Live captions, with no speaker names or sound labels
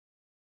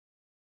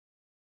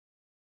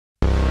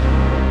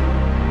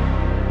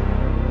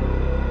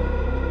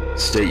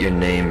State your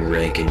name,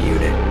 rank, and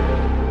unit.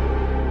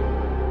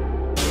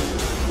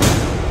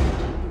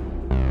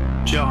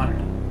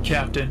 John,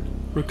 Captain,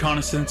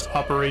 Reconnaissance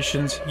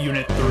Operations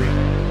Unit 3.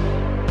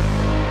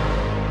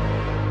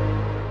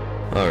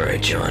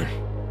 Alright, John.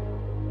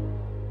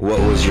 What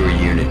was your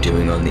unit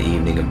doing on the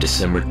evening of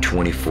December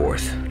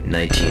 24th,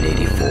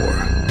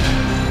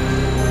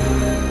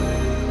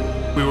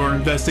 1984? We were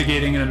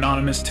investigating an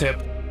anonymous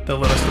tip that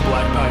led us to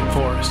Black Pine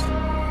Forest.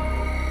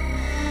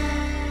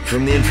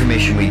 From the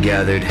information we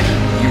gathered,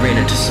 you ran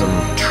into some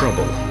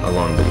trouble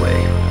along the way.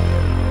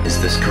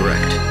 Is this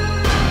correct?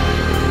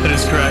 That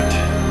is correct.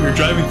 We were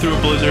driving through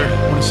a blizzard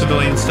when a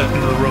civilian stepped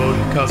into the road,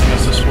 causing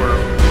us to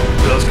swerve.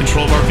 We lost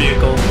control of our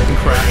vehicle and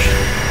crashed.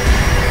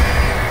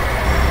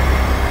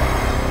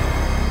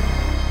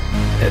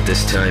 At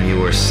this time, you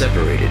were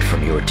separated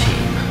from your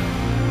team,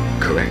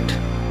 correct?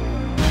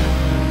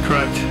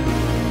 Correct.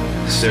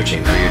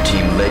 Searching for your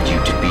team led you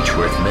to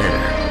Beechworth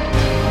Manor,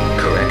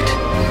 correct?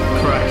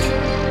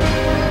 Correct.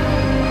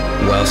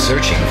 While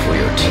searching for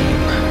your team,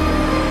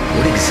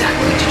 what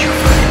exactly did you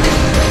find?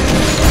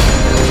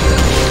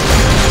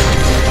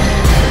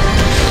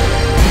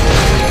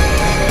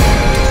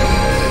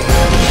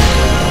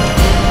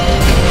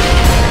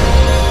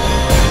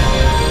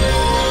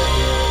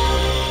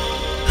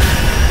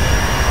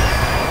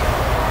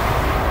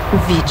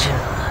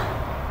 VIGIL.